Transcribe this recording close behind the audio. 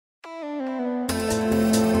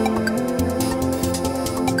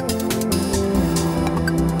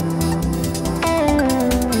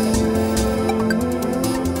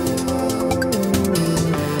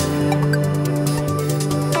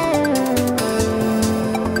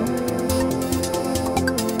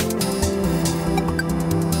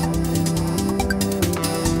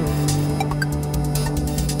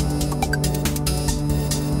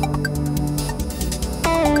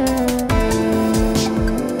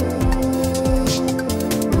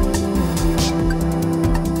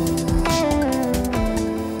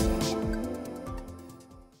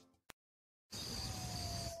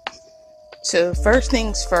So first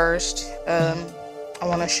things first, I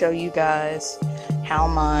want to show you guys how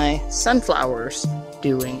my sunflowers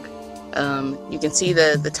doing. You can see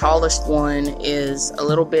the tallest one is a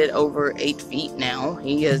little bit over 8 feet now.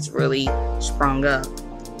 He has really sprung up.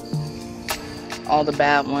 All the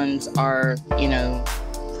bad ones are,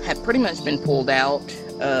 have pretty much been pulled out.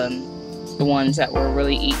 The ones that were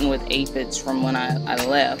really eaten with aphids from when I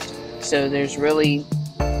left. So there's really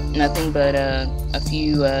nothing but a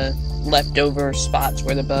few leftover spots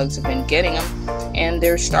where the bugs have been getting them, and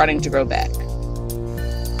they're starting to grow back.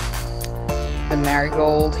 The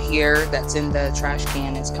marigold here that's in the trash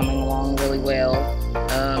can is coming along really well.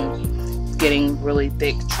 Getting really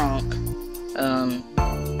thick trunk,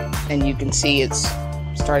 and you can see it's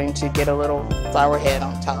starting to get a little flower head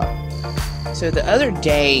on top. So the other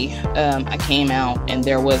day I came out and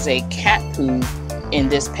there was a cat poo in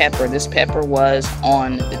this pepper. This pepper was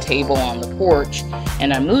on the table on the porch,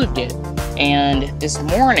 and I moved it. And this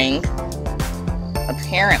morning,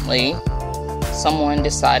 apparently, someone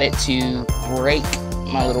decided to break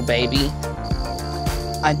my little baby.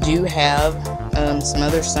 I do have some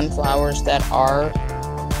other sunflowers that are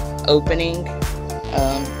opening.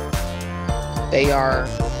 They are,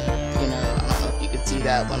 I don't know if you can see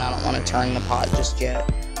that one. I don't want to turn the pot just yet.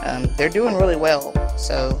 They're doing really well,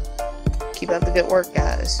 so keep up the good work,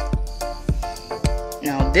 guys.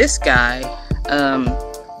 Now this guy,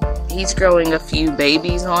 he's growing a few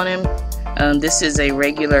babies on him. This is a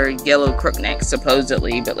regular yellow crookneck,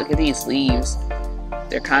 supposedly, but look at these leaves.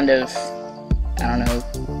 They're kind of, I don't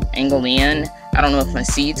know, angled in. I don't know if my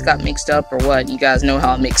seeds got mixed up or what. You guys know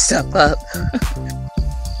how I mix stuff up.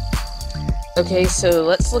 Okay, so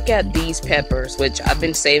let's look at these peppers, which I've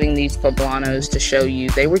been saving these poblanos to show you.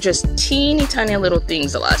 They were just teeny tiny little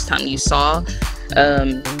things the last time you saw.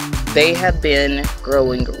 They have been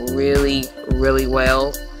growing really, really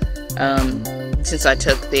well since I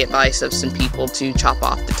took the advice of some people to chop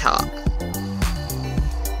off the top.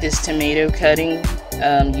 This tomato cutting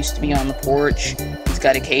used to be on the porch. He's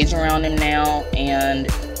got a cage around him now,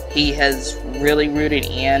 and he has really rooted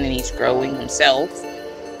in, and he's growing himself.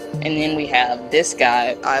 And then we have this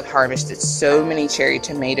guy. I've harvested so many cherry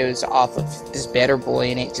tomatoes off of this Better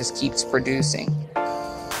Boy, and it just keeps producing.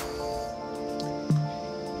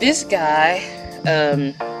 This guy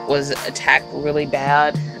was attacked really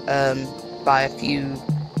bad by a few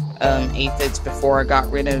aphids before I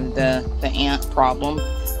got rid of the ant problem,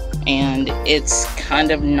 and it's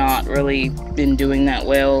kind of not really been doing that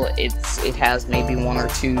well. It has maybe one or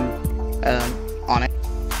two on it.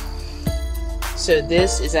 So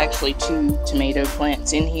this is actually 2 tomato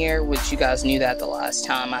plants in here, which you guys knew that the last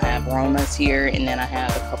time. I have Romas here, and then I have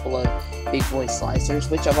a couple of big boy slicers,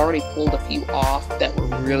 which I've already pulled a few off that were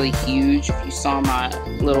really huge. If you saw my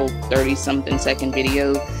little 30-something second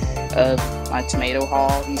video of my tomato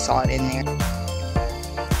haul, you saw it in there.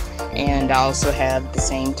 And I also have the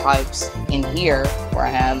same types in here, where I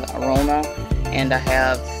have Aroma and I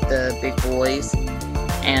have the big boys,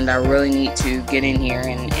 and I really need to get in here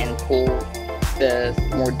and pull the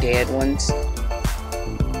more dead ones,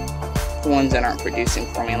 the ones that aren't producing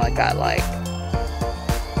for me like I like.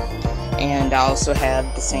 And I also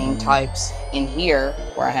have the same types in here,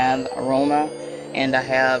 where I have Aroma and I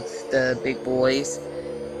have the big boys,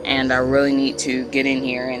 and I really need to get in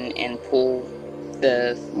here and pull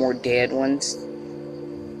the more dead ones,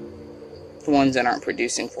 the ones that aren't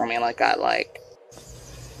producing for me like I like.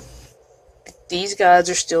 These guys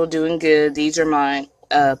are still doing good. These are my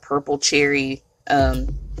purple cherry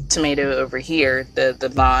tomato over here.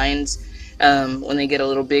 The vines, when they get a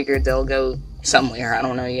little bigger, they'll go somewhere. I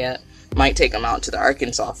don't know yet. Might take them out to the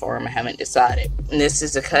Arkansas farm. I haven't decided. And this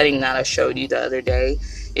is a cutting that I showed you the other day.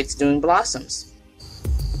 It's doing blossoms.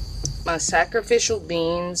 My sacrificial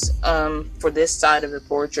beans for this side of the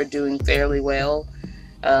porch are doing fairly well.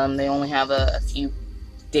 They only have a few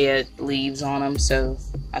dead leaves on them, so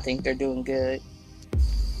I think they're doing good.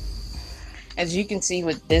 As you can see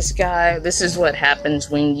with this guy, this is what happens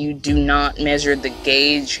when you do not measure the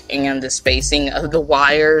gauge and the spacing of the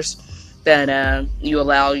wires that you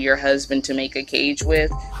allow your husband to make a cage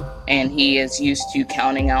with, and he is used to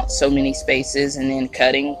counting out so many spaces and then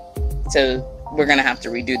cutting, so we're gonna have to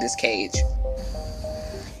redo this cage.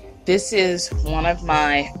 This is one of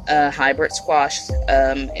my hybrid squash.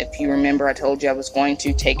 If you remember, I told you I was going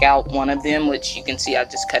to take out one of them, which you can see I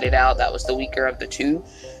just cut it out. That was the weaker of the 2.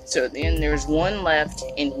 So then there's one left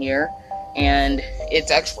in here, and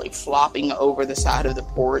it's actually flopping over the side of the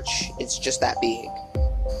porch. It's just that big.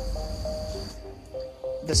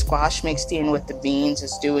 The squash mixed in with the beans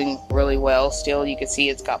is doing really well still. You can see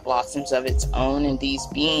it's got blossoms of its own, and these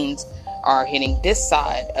beans are hitting this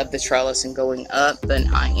side of the trellis and going up, but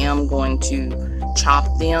I am going to chop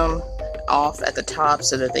them off at the top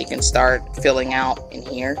so that they can start filling out in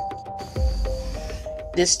here.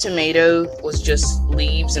 This tomato was just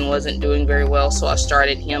leaves and wasn't doing very well, so I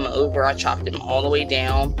started him over. I chopped him all the way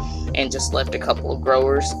down and just left a couple of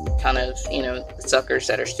growers, kind of, you know, the suckers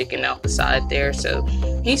that are sticking out the side there. So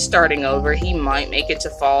he's starting over. He might make it to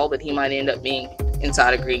fall, but he might end up being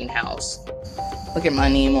inside a greenhouse. Look at my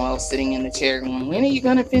neem oil sitting in the chair going, when are you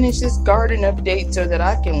going to finish this garden update so that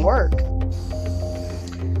I can work?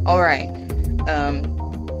 Alright,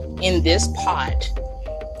 in this pot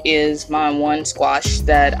is my one squash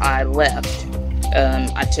that I left.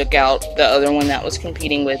 I took out the other one that was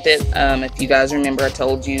competing with it. If you guys remember, I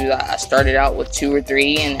told you that I started out with 2 or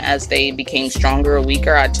 3, and as they became stronger or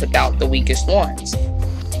weaker, I took out the weakest ones.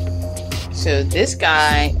 So this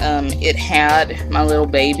guy, it had my little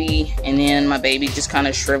baby, and then my baby just kind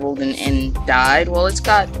of shriveled and died. Well, it's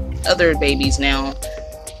got other babies now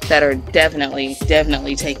that are definitely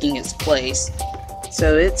taking its place.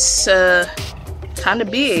 So it's kind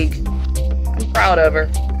of big. I'm proud of her.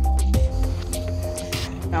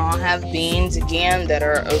 Now I have beans again that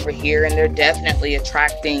are over here, and they're definitely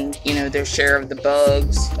attracting, you know, their share of the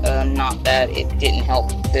bugs. Not that it didn't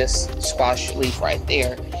help this squash leaf right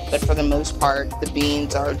there, but for the most part, the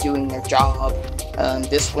beans are doing their job.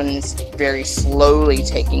 This one is very slowly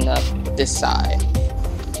taking up this side.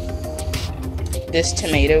 This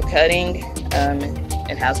tomato cutting,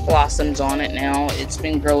 it has blossoms on it now. It's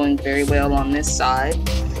been growing very well on this side.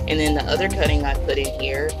 And then the other cutting I put in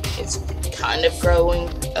here, it's kind of growing,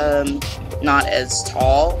 not as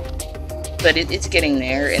tall, but it's getting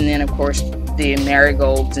there. And then of course the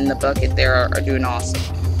marigolds in the bucket there are doing awesome.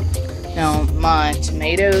 Now my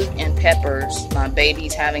tomatoes and peppers, my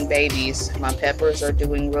babies having babies, my peppers are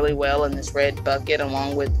doing really well in this red bucket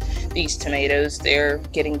along with these tomatoes. They're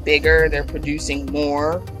getting bigger, they're producing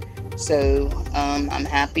more, so I'm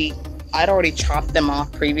happy. I'd already chopped them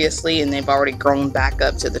off previously and they've already grown back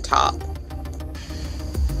up to the top.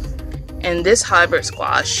 And this hybrid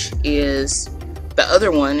squash is the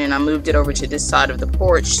other one, and I moved it over to this side of the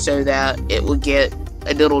porch so that it will get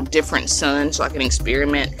a little different sun, so I can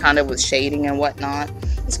experiment kind of with shading and whatnot.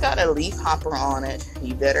 It's got a leaf hopper on it.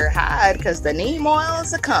 You better hide because the neem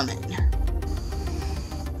oils are coming.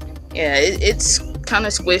 Yeah, it's kind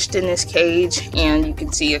of squished in this cage, and you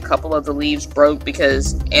can see a couple of the leaves broke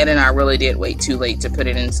because Ed and I really did wait too late to put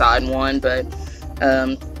it inside one, but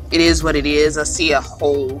it is what it is. I see a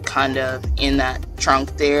hole kind of in that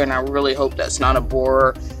trunk there, and I really hope that's not a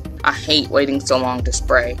borer. I hate waiting so long to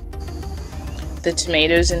spray. The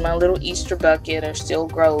tomatoes in my little Easter bucket are still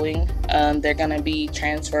growing. They're going to be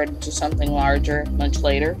transferred to something larger much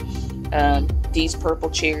later. These purple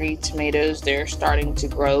cherry tomatoes, they're starting to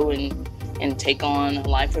grow and take on a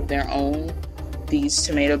life of their own. These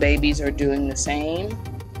tomato babies are doing the same.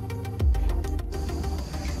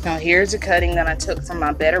 Now here's a cutting that I took from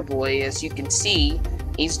my better boy. As you can see,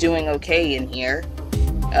 he's doing okay in here.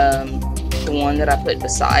 The one that I put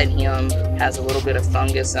beside him has a little bit of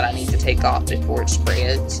fungus that I need to take off before it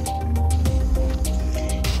spreads.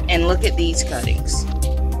 And look at these cuttings.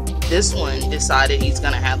 This one decided he's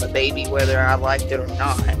going to have a baby whether I liked it or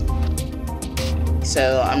not.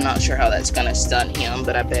 So I'm not sure how that's going to stun him,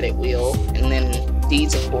 but I bet it will. And then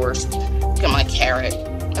these, of course, look at my carrot.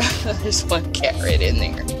 There's one carrot in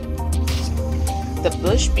there. The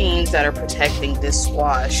bush beans that are protecting this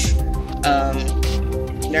squash,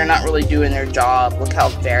 they're not really doing their job. Look how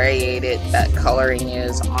variated that coloring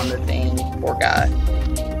is on the thing. Poor guy.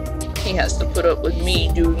 He has to put up with me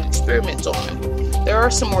doing experiments on him. There are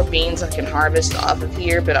some more beans I can harvest off of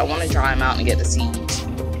here, but I want to dry them out and get the seeds.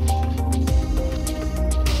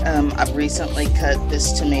 I've recently cut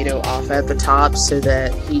this tomato off at the top so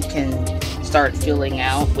that he can start filling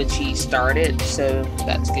out, which he started, so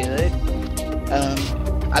that's good.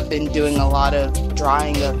 I've been doing a lot of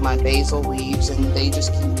drying of my basil leaves, and they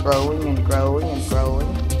just keep growing and growing and growing.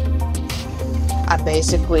 I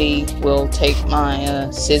basically will take my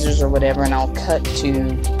scissors or whatever, and I'll cut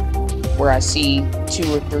to where I see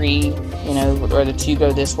 2 or 3, you know, or the 2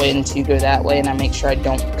 go this way and the 2 go that way, and I make sure I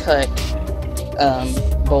don't cut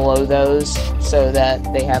below those so that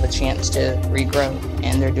they have a chance to regrow,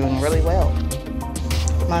 and they're doing really well.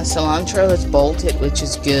 My cilantro is bolted, which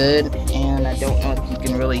is good, and I don't know if you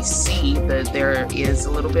can really see, but there is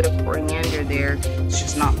a little bit of coriander there. It's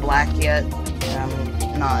just not black yet,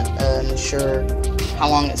 and I'm not sure how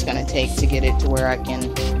long it's going to take to get it to where I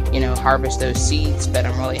can, you know, harvest those seeds, but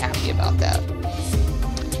I'm really happy about that.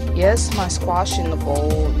 Yes, my squash in the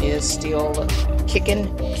bowl is still kicking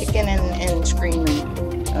and screaming.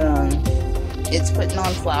 It's putting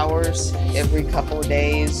on flowers every couple of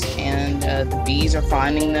days, and the bees are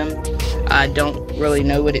finding them. I don't really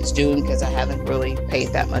know what it's doing because I haven't really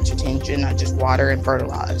paid that much attention. I just water and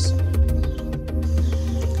fertilize.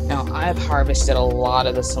 Now, I've harvested a lot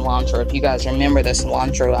of the cilantro. If you guys remember, the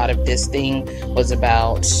cilantro out of this thing was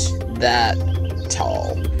about that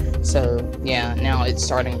tall. So, yeah, now it's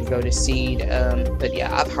starting to go to seed. But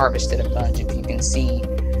yeah, I've harvested a bunch. If you can see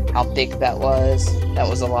how thick that was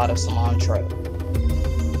a lot of cilantro.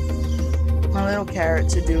 My little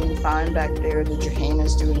carrots are doing fine back there. The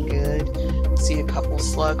Johanna's doing good. See a couple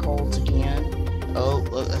slug holes again. Oh,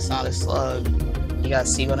 look, that's not a slug. You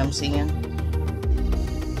guys see what I'm seeing?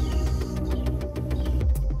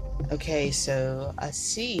 Okay, so I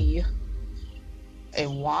see a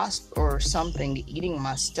wasp or something eating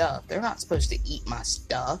my stuff. They're not supposed to eat my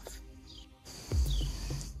stuff.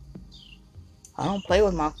 I don't play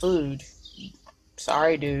with my food.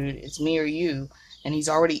 Sorry, dude. It's me or you. And he's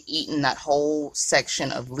already eaten that whole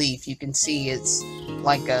section of leaf. You can see it's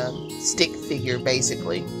like a stick figure,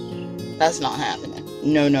 basically. That's not happening.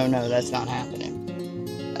 No, no, no, that's not happening.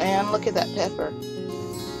 And look at that pepper.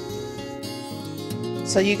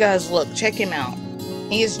 So you guys look, check him out.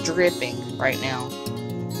 He is dripping right now.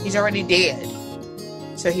 He's already dead.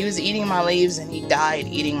 So he was eating my leaves and he died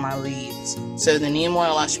eating my leaves. So the neem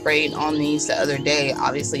oil I sprayed on these the other day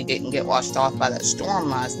obviously didn't get washed off by that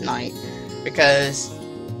storm last night, because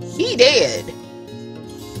he dead.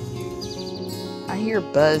 I hear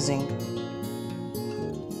buzzing.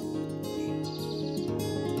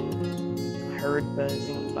 I heard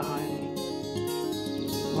buzzing behind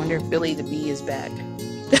me. I wonder if Billy the Bee is back.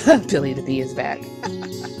 Billy the Bee is back.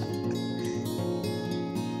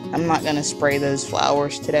 I'm not gonna spray those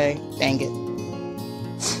flowers today. Dang it.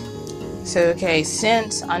 So, okay,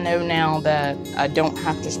 since I know now that I don't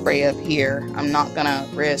have to spray up here, I'm not gonna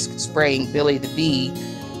risk spraying Billy the Bee,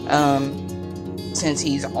 since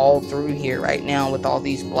he's all through here right now with all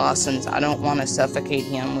these blossoms. I don't want to suffocate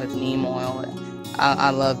him with neem oil.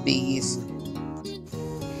 I love bees.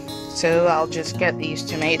 So I'll just get these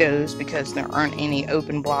tomatoes because there aren't any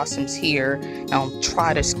open blossoms here. I'll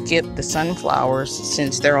try to skip the sunflowers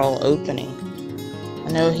since they're all opening.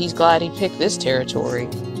 I know he's glad he picked this territory.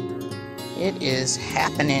 It is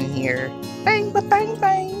happening here. Bang, ba, bang,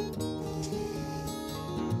 bang.